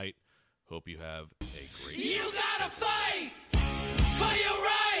this at night, hope you have a great day. You gotta fight for your